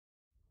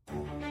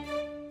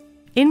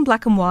In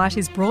Black and White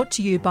is brought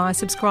to you by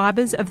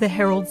subscribers of the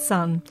Herald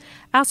Sun.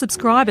 Our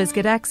subscribers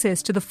get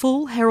access to the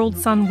full Herald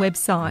Sun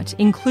website,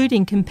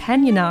 including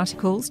companion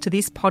articles to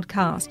this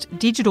podcast,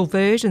 digital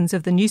versions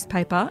of the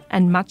newspaper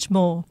and much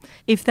more.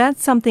 If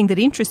that's something that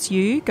interests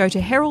you, go to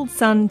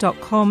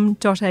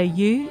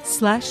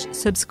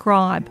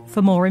heraldsun.com.au/subscribe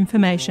for more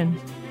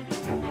information.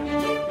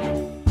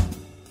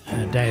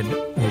 Dad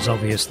was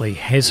obviously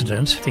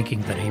hesitant,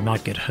 thinking that he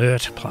might get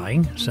hurt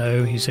playing,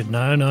 so he said,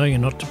 no, you're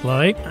not to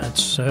play.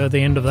 That's the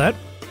end of that.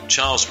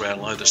 Charles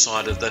Brownlow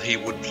decided that he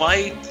would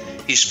play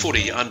his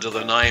footy under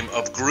the name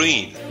of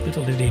Green.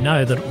 Little did he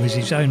know that it was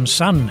his own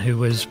son who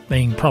was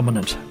being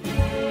prominent.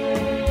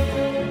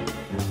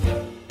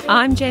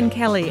 I'm Jen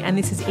Kelly, and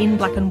this is In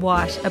Black and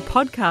White, a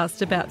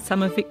podcast about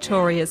some of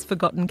Victoria's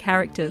forgotten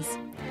characters.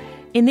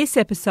 In this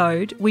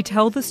episode, we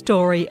tell the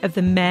story of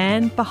the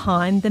man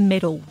behind the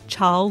medal,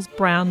 Charles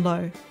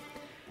Brownlow.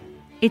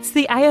 It's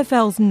the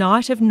AFL's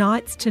Night of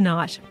Nights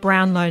tonight,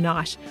 Brownlow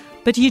Night,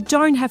 but you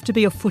don't have to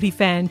be a footy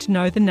fan to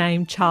know the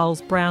name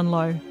Charles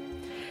Brownlow.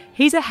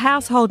 He's a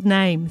household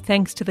name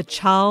thanks to the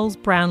Charles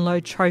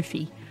Brownlow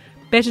Trophy,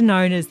 better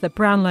known as the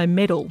Brownlow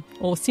Medal,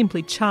 or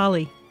simply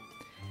Charlie.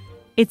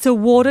 It's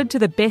awarded to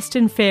the best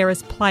and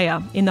fairest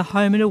player in the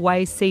home and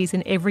away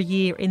season every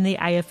year in the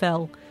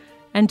AFL,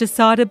 and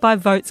decided by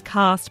votes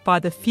cast by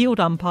the field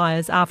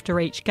umpires after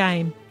each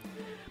game.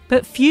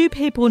 But few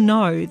people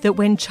know that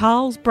when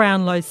Charles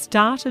Brownlow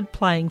started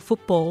playing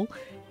football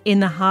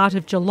in the heart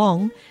of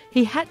Geelong,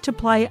 he had to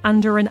play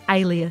under an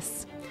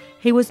alias.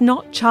 He was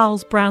not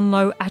Charles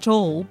Brownlow at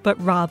all,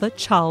 but rather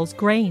Charles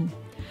Green.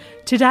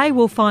 Today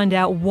we'll find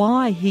out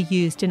why he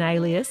used an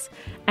alias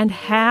and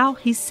how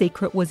his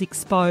secret was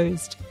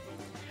exposed.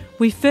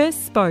 We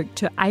first spoke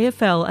to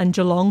AFL and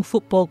Geelong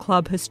Football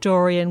Club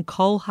historian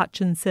Cole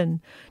Hutchinson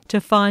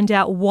to find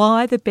out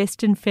why the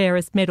Best and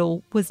Fairest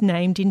medal was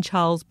named in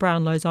Charles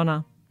Brownlow's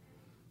honour.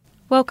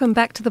 Welcome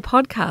back to the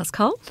podcast,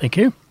 Cole. Thank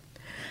you.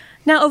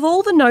 Now, of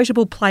all the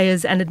notable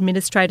players and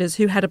administrators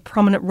who had a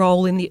prominent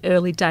role in the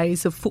early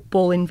days of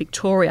football in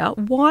Victoria,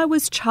 why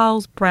was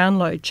Charles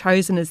Brownlow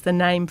chosen as the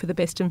name for the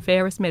Best and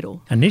Fairest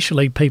medal?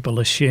 Initially, people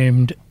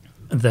assumed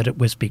that it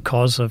was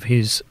because of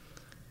his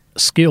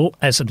skill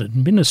as an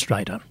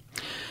administrator,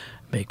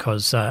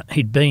 because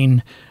he'd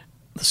been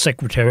the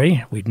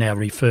secretary. We'd now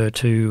refer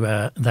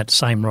to that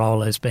same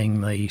role as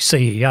being the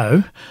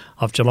CEO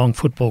of Geelong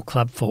Football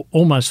Club for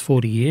almost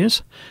 40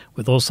 years,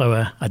 with also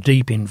a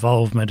deep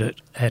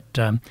involvement at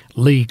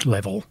league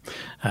level.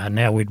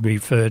 Now we'd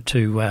refer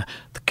to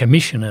the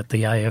commission at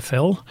the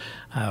AFL.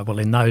 Well,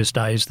 in those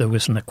days there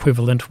was an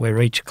equivalent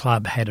where each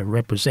club had a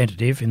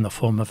representative in the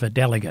form of a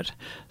delegate.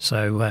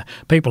 So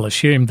people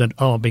assumed that,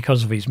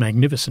 because of his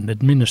magnificent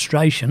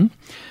administration,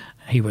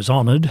 he was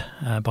honoured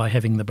by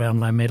having the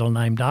Brownlow Medal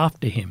named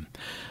after him.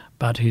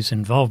 But his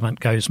involvement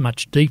goes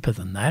much deeper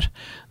than that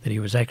he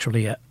was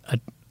actually a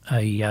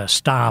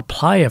star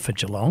player for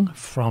Geelong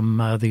from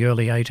the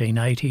early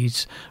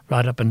 1880s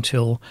right up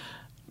until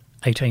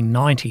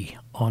 1890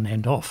 on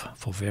and off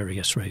for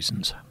various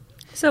reasons.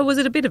 So was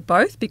it a bit of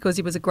both, because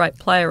he was a great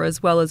player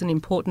as well as an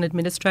important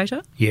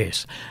administrator?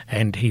 Yes,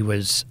 and he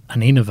was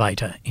an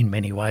innovator in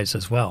many ways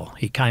as well.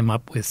 He came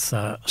up with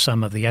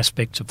some of the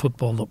aspects of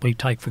football that we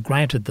take for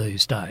granted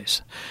these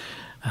days.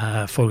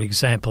 For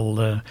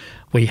example,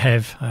 we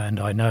have, and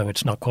I know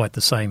it's not quite the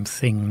same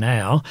thing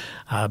now,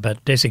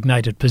 but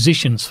designated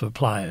positions for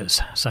players,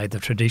 say the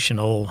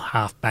traditional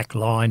half-back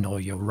line or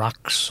your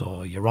rucks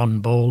or your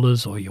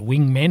on-ballers or your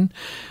wingmen.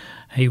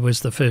 He was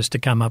the first to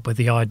come up with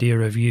the idea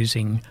of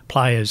using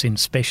players in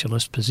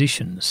specialist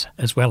positions,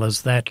 as well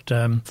as that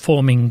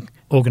forming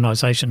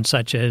organisations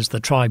such as the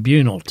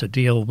Tribunal to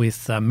deal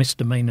with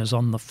misdemeanours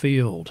on the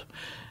field.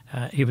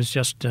 He was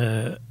just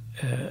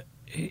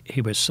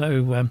he was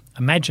so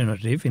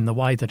imaginative in the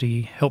way that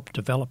he helped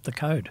develop the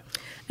code.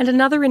 And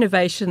another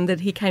innovation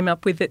that he came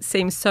up with that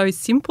seems so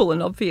simple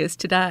and obvious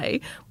today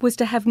was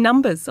to have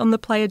numbers on the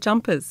player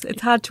jumpers.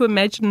 It's hard to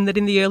imagine that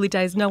in the early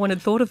days no one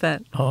had thought of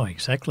that. Oh,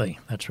 exactly.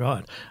 That's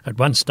right. At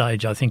one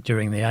stage, I think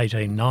during the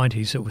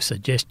 1890s, it was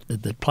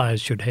suggested that players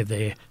should have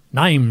their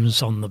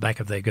names on the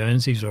back of their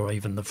Guernseys or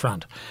even the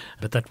front.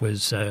 But that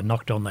was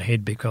knocked on the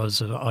head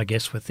because, I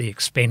guess, with the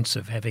expense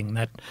of having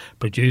that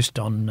produced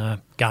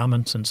on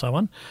garments and so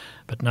on.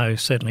 But no,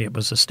 certainly it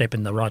was a step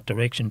in the right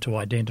direction to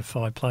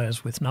identify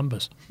players with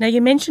numbers. Now,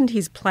 you mentioned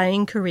his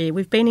playing career.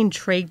 We've been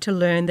intrigued to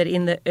learn that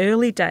in the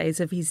early days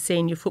of his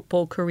senior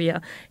football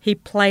career, he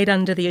played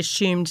under the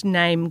assumed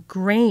name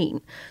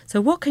Green.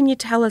 So what can you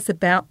tell us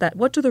about that?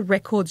 What do the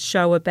records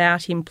show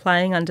about him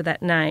playing under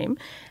that name?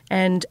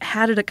 And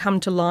how did it come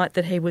to light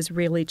that he was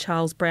really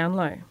Charles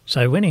Brownlow?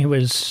 So when he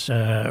was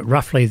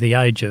roughly the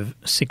age of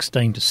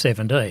 16 to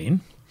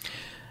 17,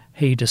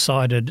 he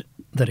decided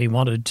that he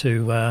wanted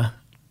to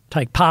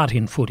take part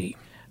in footy.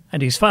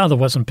 And his father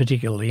wasn't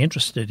particularly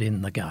interested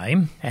in the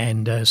game,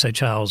 and so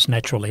Charles,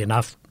 naturally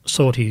enough,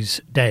 sought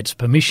his dad's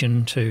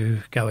permission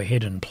to go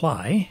ahead and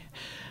play.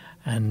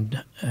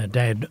 And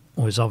Dad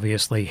was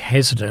obviously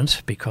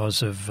hesitant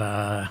because of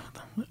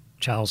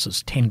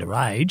Charles's tender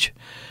age,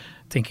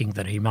 thinking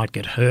that he might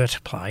get hurt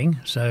playing.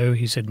 So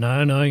he said,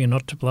 no, you're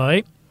not to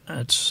play.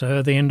 That's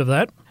the end of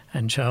that.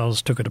 And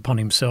Charles took it upon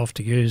himself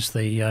to use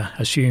the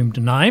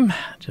assumed name,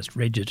 just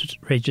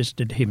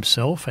registered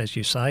himself, as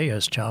you say,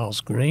 as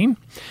Charles Green,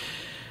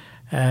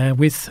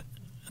 with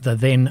the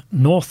then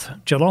North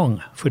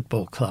Geelong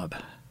Football Club.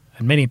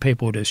 And many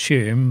people would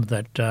assume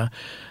that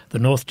the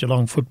North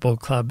Geelong Football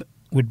Club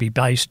would be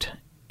based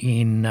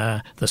in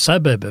the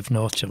suburb of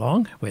North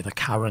Geelong, where the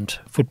current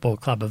football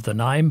club of the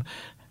name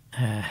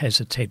has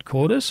its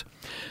headquarters.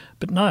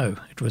 But no,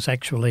 it was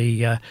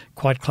actually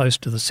quite close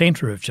to the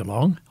centre of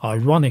Geelong,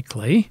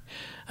 ironically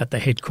at the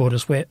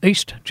headquarters where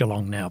East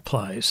Geelong now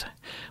plays,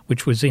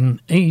 which was in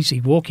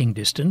easy walking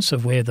distance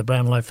of where the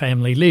Brownlow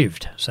family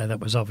lived. So that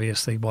was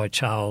obviously why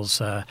Charles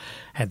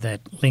had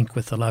that link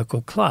with the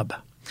local club.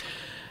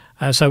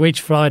 So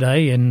each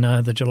Friday in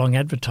the Geelong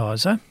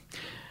Advertiser,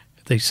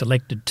 the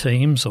selected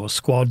teams or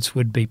squads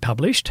would be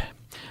published,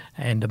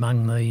 and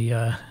among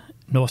the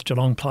North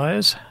Geelong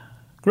players,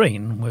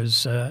 Green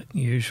was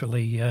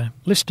usually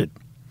listed.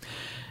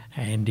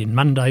 And in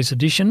Monday's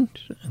edition,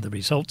 the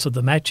results of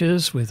the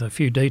matches with a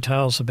few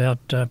details about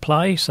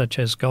play, such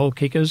as goal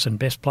kickers and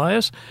best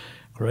players,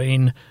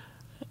 Green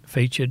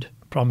featured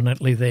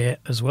prominently there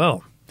as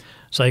well.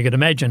 So you could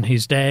imagine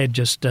his dad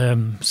just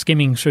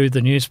skimming through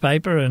the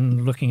newspaper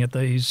and looking at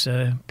these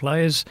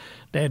players.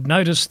 Dad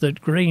noticed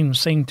that Green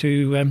seemed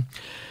to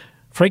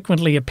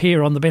frequently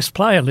appear on the best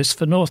player list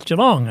for North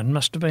Geelong and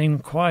must have been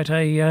quite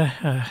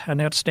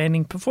an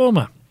outstanding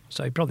performer.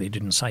 So he probably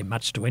didn't say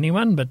much to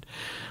anyone, but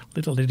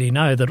little did he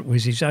know that it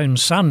was his own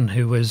son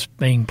who was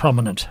being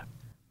prominent.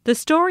 The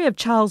story of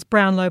Charles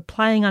Brownlow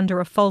playing under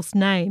a false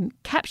name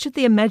captured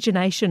the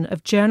imagination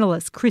of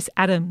journalist Chris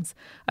Adams,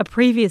 a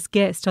previous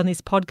guest on this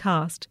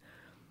podcast.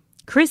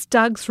 Chris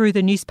dug through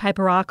the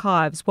newspaper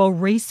archives while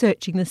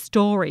researching the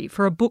story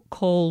for a book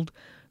called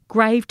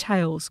Grave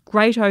Tales,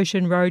 Great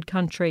Ocean Road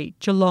Country,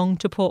 Geelong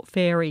to Port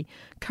Fairy,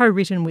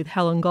 co-written with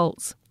Helen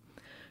Goltz.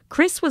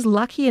 Chris was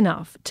lucky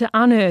enough to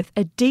unearth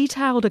a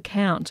detailed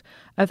account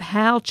of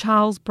how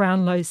Charles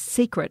Brownlow's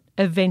secret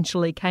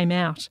eventually came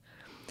out.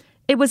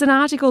 It was an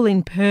article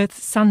in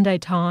Perth's Sunday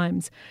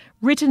Times,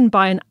 written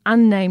by an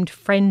unnamed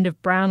friend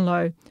of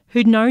Brownlow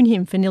who'd known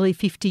him for nearly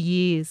 50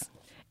 years.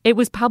 It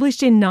was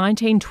published in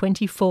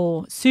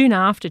 1924, soon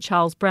after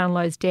Charles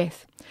Brownlow's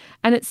death,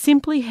 and it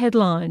simply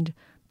headlined,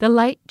 "The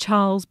Late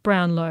Charles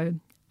Brownlow,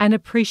 An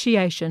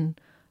Appreciation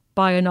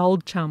by an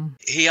Old Chum."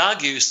 He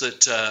argues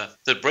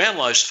that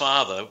Brownlow's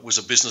father was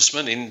a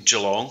businessman in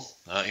Geelong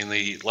in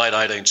the late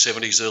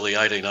 1870s, early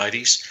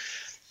 1880s,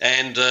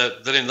 and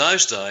that in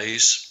those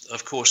days,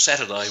 of course,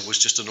 Saturday was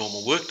just a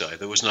normal work day.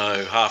 There was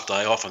no half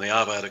day off in the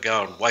arvo to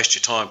go and waste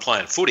your time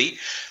playing footy,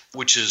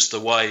 which is the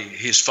way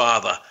his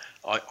father,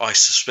 I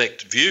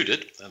suspect, viewed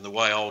it, and the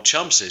way Old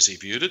Chum says he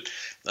viewed it,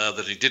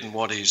 that he didn't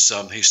want his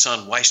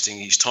son wasting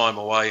his time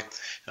away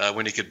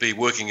when he could be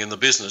working in the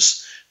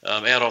business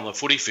out on the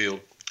footy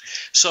field.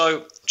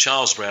 So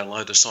Charles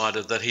Brownlow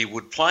decided that he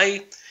would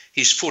play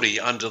his footy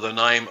under the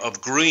name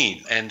of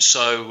Green, and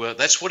so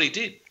that's what he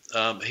did.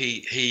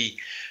 He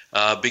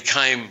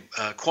became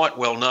quite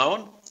well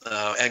known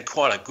and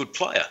quite a good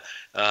player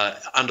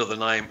under the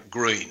name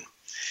Green.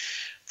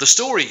 The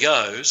story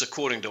goes,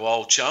 according to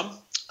Old Chum,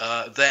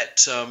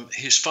 that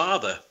his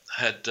father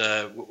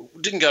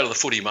didn't go to the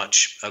footy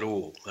much at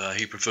all.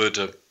 He preferred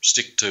to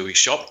stick to his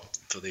shop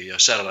for the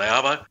Saturday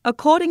arvo.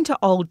 According to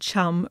Old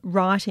Chum,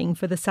 writing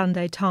for the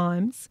Sunday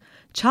Times,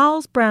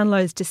 Charles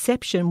Brownlow's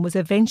deception was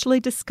eventually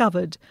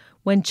discovered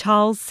when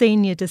Charles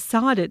Sr.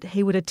 decided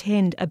he would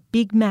attend a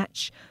big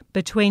match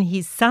between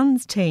his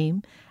son's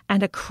team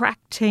and a crack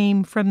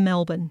team from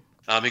Melbourne.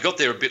 He got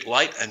there a bit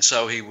late, and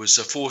so he was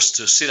forced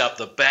to sit up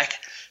the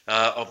back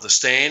of the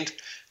stand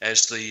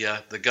as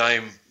the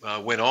game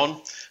went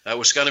on. It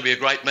was going to be a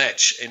great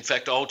match. In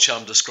fact, Old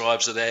Chum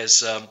describes it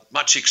as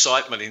much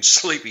excitement in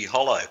Sleepy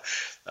Hollow.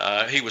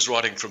 He was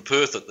writing from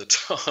Perth at the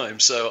time,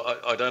 so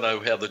I don't know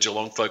how the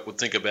Geelong folk would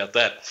think about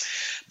that.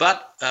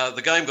 But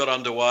the game got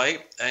underway,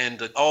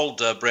 and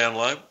old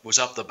Brownlow was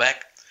up the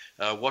back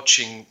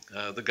watching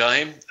the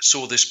game,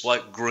 saw this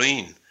bloke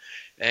Green,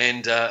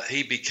 and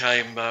he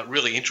became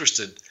really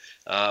interested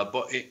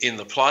in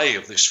the play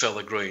of this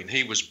fella Green.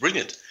 He was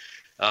brilliant.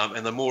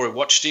 And the more he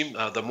watched him,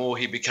 the more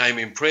he became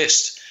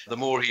impressed, the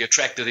more he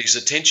attracted his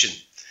attention.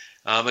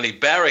 And he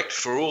barracked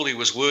for all he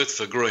was worth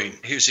for Green.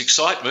 His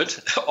excitement,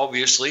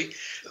 obviously,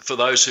 for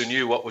those who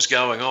knew what was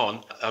going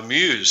on,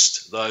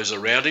 amused those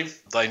around him.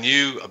 They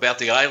knew about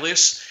the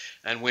alias,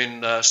 and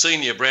when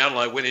Senior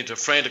Brownlow went into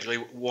frantically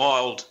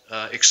wild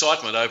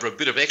excitement over a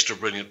bit of extra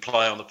brilliant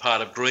play on the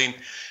part of Green,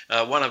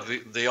 one of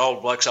the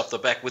old blokes up the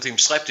back with him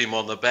slapped him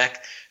on the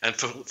back and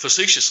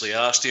facetiously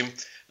asked him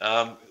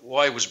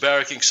why he was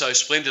barracking so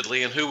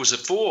splendidly and who was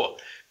it for.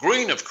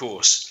 Green, of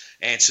course,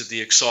 answered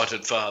the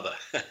excited father.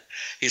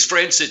 His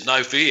friend said,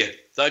 "No fear.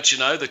 Don't you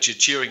know that you're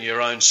cheering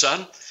your own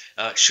son?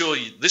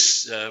 Surely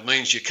this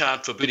means you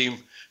can't forbid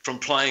him from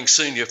playing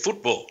senior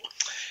football."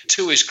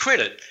 To his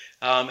credit,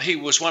 He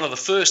was one of the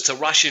first to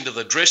rush into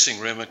the dressing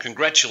room and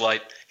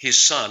congratulate his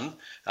son,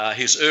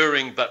 his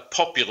erring but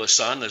popular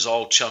son, as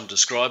Old Chum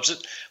describes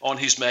it, on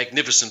his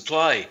magnificent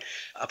play.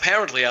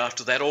 Apparently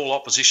after that, all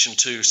opposition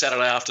to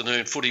Saturday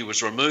afternoon footy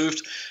was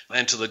removed,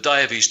 and to the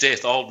day of his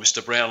death, old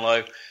Mr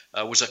Brownlow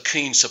was a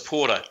keen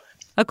supporter.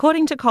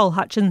 According to Cole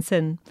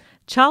Hutchinson,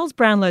 Charles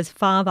Brownlow's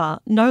father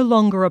no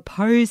longer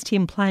opposed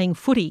him playing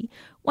footy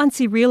once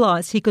he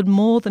realised he could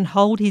more than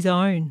hold his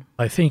own.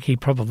 I think he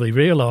probably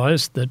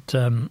realised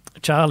that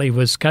Charlie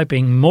was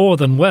coping more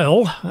than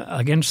well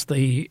against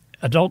the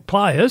adult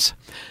players,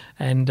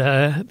 and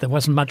there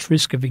wasn't much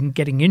risk of him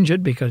getting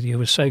injured because he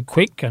was so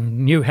quick and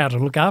knew how to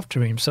look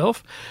after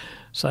himself.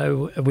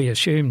 So we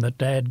assume that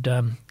Dad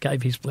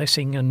gave his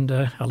blessing and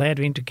allowed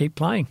him to keep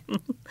playing,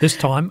 this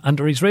time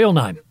under his real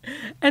name.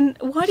 And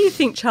why do you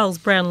think Charles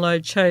Brownlow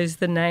chose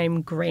the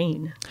name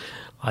Green?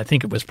 I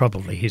think it was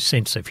probably his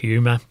sense of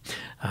humour.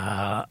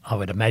 I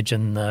would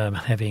imagine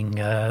having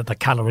the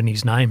colour in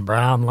his name,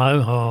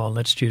 Brownlow. Oh,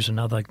 let's choose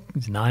another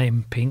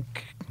name,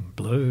 pink,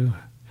 blue,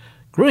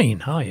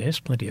 green. Oh, yes,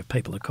 plenty of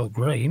people are called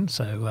Green,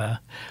 so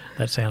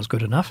that sounds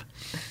good enough.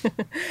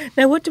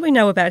 Now, what do we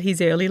know about his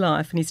early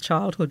life and his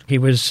childhood? He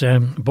was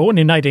born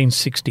in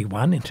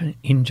 1861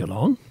 in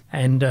Geelong,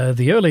 and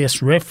the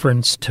earliest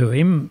reference to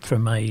him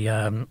from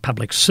a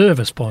public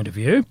service point of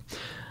view,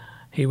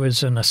 he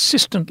was an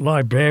assistant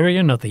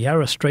librarian at the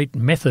Yarra Street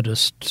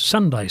Methodist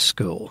Sunday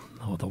School,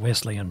 or the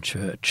Wesleyan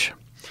Church.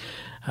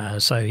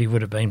 So he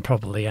would have been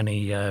probably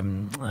only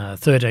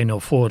 13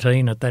 or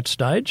 14 at that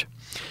stage.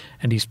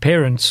 And his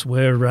parents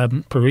were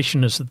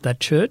parishioners at that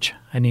church.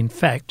 And in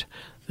fact,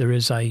 there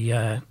is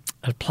a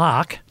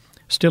plaque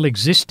still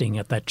existing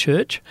at that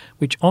church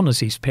which honours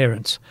his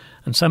parents.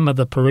 And some of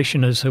the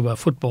parishioners who are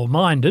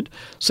football-minded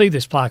see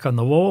this plaque on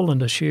the wall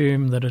and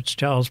assume that it's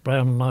Charles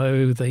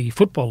Brownlow, the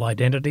football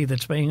identity,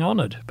 that's being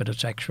honoured, but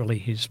it's actually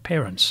his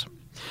parents.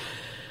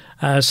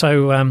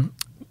 So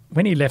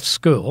when he left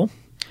school,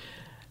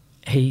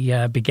 he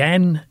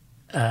began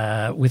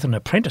with an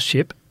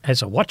apprenticeship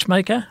as a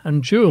watchmaker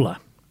and jeweller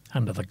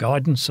under the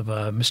guidance of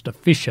Mr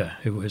Fisher,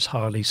 who was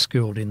highly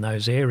skilled in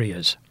those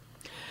areas.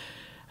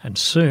 And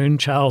soon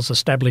Charles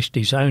established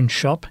his own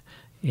shop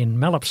in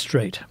Mallop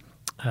Street,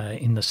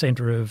 in the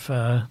centre of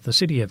the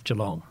city of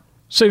Geelong.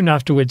 Soon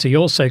afterwards he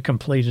also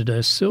completed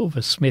a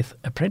silversmith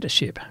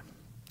apprenticeship,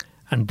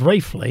 and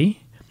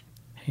briefly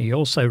he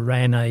also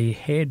ran a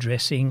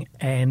hairdressing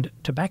and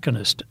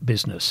tobacconist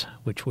business,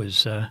 which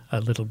was a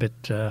little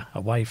bit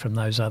away from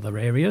those other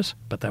areas,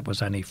 but that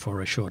was only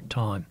for a short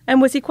time. And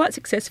was he quite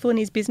successful in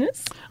his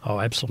business? Oh,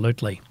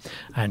 absolutely,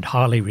 and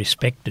highly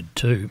respected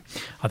too.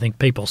 I think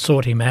people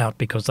sought him out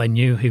because they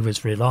knew he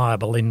was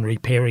reliable in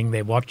repairing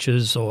their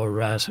watches or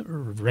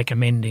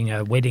recommending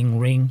a wedding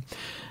ring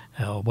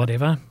or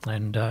whatever,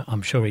 and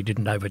I'm sure he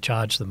didn't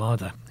overcharge them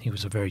either. He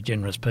was a very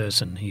generous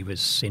person. He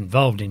was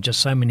involved in just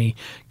so many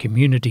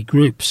community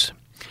groups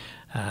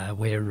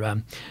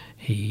where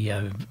he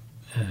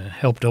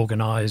helped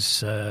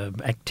organise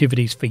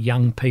activities for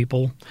young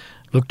people,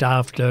 looked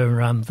after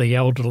the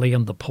elderly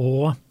and the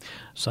poor.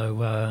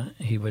 So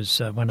he was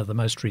one of the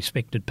most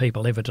respected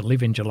people ever to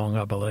live in Geelong,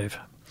 I believe.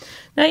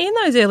 Now, in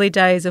those early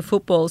days of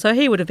football, so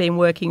he would have been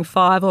working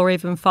 5 or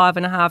even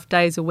 5.5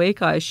 days a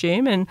week, I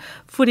assume, and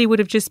footy would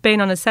have just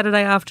been on a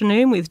Saturday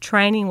afternoon with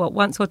training,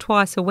 once or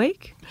twice a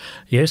week?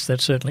 Yes,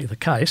 that's certainly the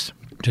case.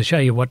 To show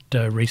you what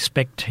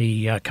respect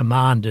he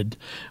commanded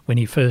when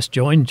he first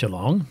joined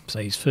Geelong, so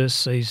his first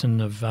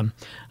season of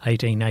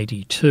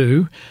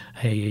 1882,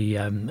 he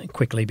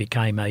quickly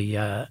became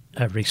a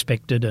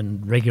respected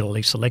and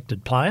regularly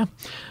selected player,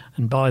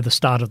 and by the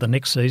start of the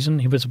next season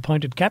he was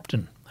appointed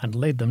captain and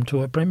led them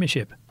to a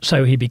premiership.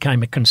 So he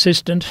became a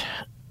consistent,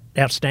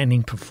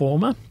 outstanding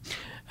performer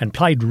and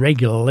played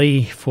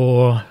regularly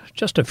for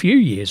just a few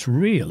years,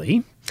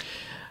 really.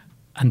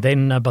 And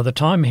then by the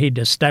time he'd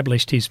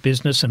established his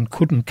business and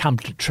couldn't come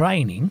to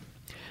training,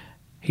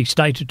 he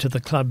stated to the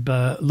club,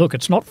 look,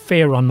 it's not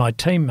fair on my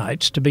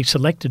teammates to be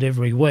selected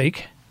every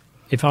week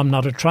if I'm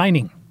not at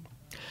training.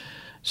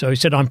 So he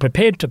said, I'm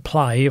prepared to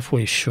play if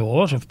we're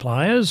short of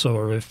players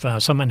or if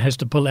someone has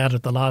to pull out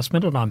at the last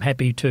minute. I'm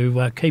happy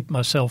to keep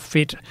myself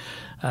fit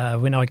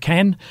when I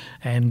can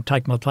and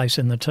take my place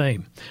in the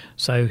team.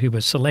 So he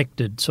was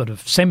selected sort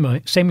of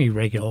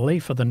semi-regularly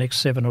for the next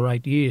 7 or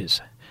 8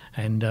 years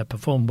and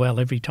performed well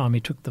every time he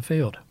took the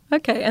field.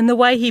 Okay, and the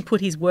way he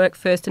put his work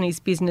first and his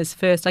business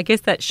first, I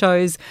guess that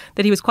shows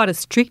that he was quite a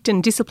strict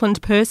and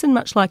disciplined person,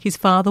 much like his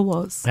father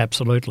was.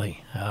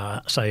 Absolutely.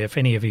 So if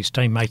any of his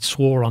teammates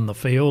swore on the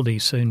field, he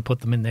soon put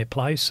them in their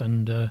place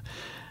and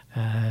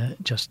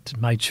just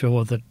made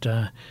sure that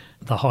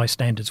the high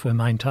standards were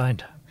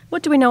maintained.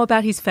 What do we know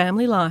about his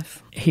family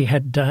life? He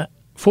had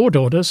 4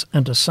 daughters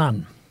and a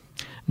son.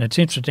 And it's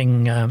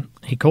interesting,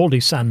 he called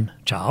his son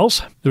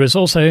Charles. There is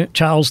also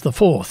Charles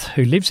IV,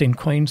 who lives in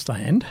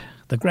Queensland,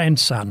 the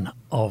grandson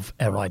of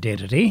our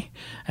identity,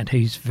 and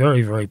he's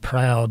very, very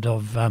proud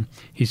of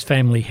his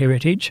family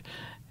heritage.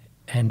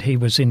 And he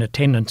was in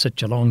attendance at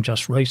Geelong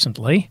just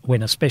recently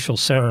when a special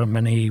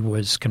ceremony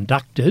was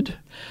conducted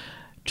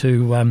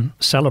to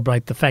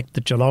celebrate the fact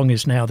that Geelong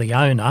is now the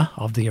owner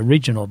of the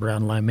original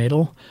Brownlow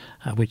medal,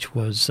 which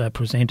was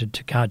presented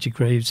to Carji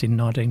Greaves in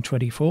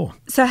 1924.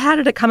 So how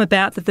did it come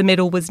about that the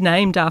medal was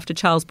named after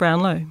Charles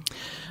Brownlow?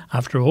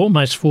 After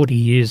almost 40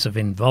 years of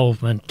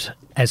involvement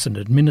as an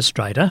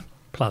administrator,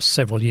 plus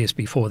several years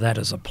before that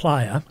as a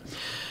player,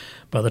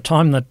 by the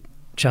time that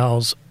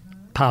Charles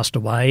passed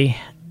away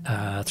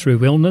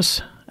through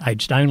illness,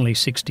 aged only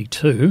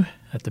 62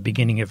 at the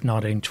beginning of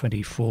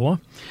 1924,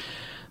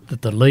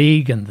 that the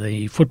league and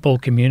the football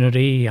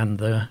community and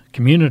the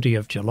community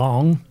of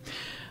Geelong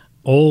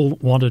all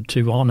wanted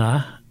to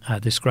honour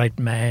this great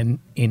man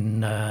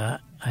in a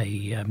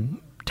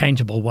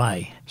tangible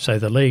way. So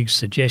the league's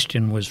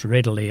suggestion was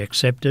readily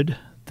accepted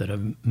that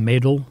a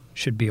medal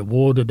should be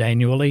awarded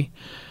annually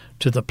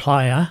to the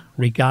player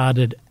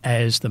regarded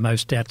as the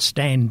most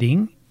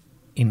outstanding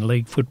in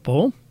league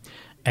football,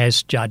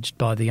 as judged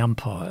by the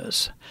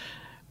umpires,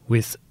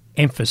 with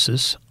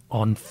emphasis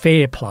on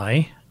fair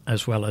play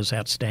as well as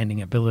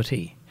outstanding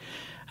ability.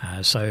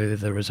 So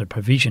there is a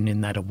provision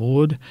in that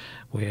award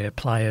where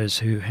players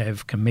who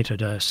have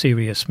committed a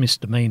serious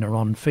misdemeanour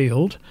on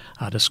field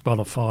are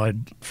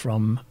disqualified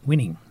from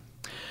winning.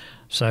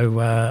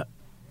 So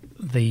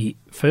the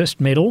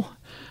first medal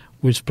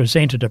was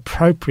presented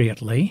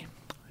appropriately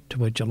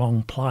to a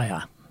Geelong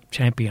player,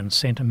 champion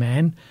centre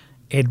man,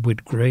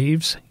 Edward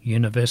Greaves,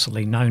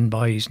 universally known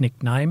by his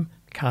nickname,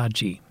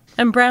 Carji.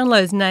 And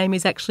Brownlow's name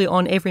is actually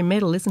on every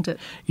medal, isn't it?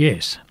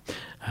 Yes.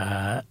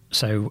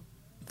 So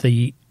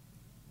the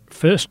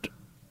first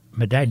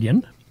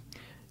medallion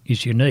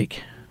is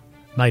unique,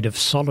 made of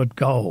solid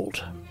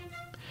gold.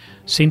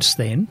 Since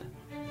then,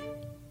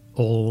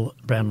 all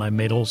Brownlow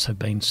medals have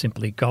been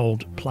simply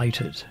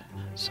gold-plated.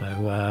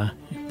 So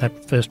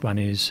that first one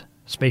is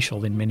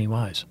special in many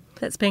ways.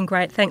 That's been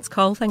great. Thanks,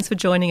 Cole. Thanks for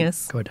joining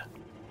us. Good.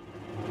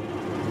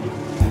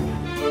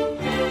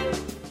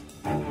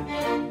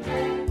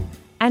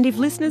 And if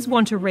listeners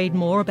want to read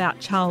more about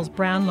Charles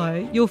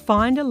Brownlow, you'll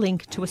find a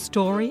link to a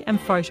story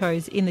and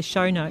photos in the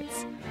show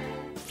notes.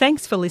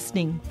 Thanks for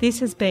listening. This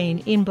has been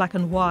In Black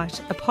and White,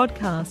 a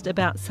podcast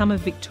about some of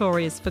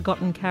Victoria's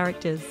forgotten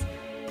characters.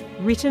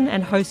 Written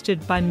and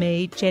hosted by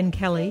me, Jen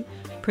Kelly,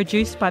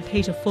 produced by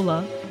Peter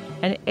Fuller,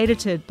 and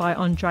edited by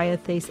Andrea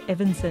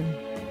Thies-Evanson.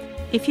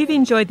 If you've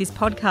enjoyed this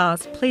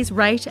podcast, please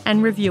rate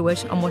and review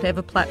it on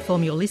whatever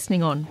platform you're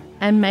listening on.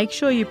 And make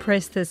sure you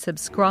press the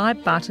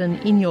subscribe button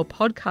in your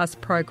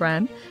podcast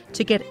program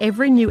to get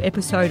every new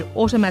episode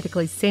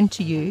automatically sent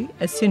to you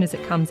as soon as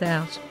it comes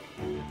out.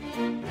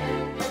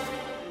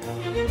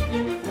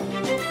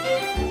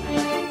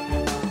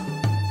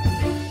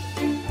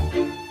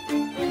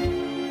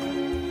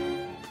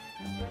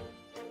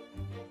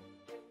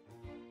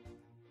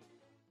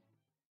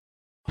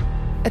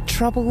 A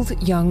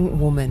troubled young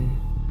woman.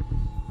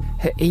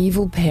 Her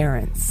evil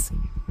parents.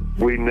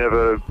 We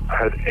never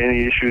had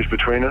any issues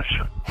between us.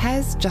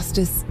 Has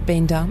justice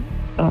been done?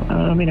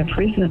 I'm in a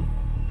prison.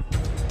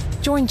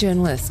 Join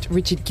journalist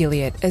Richard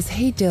Gilliatt as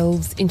he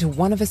delves into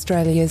one of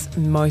Australia's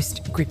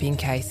most gripping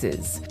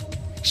cases.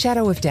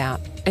 Shadow of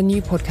Doubt, a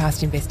new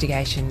podcast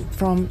investigation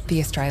from The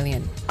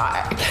Australian.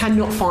 I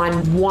cannot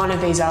find one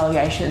of these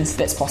allegations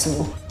that's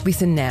possible.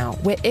 Listen now,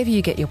 wherever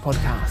you get your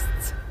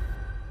podcasts.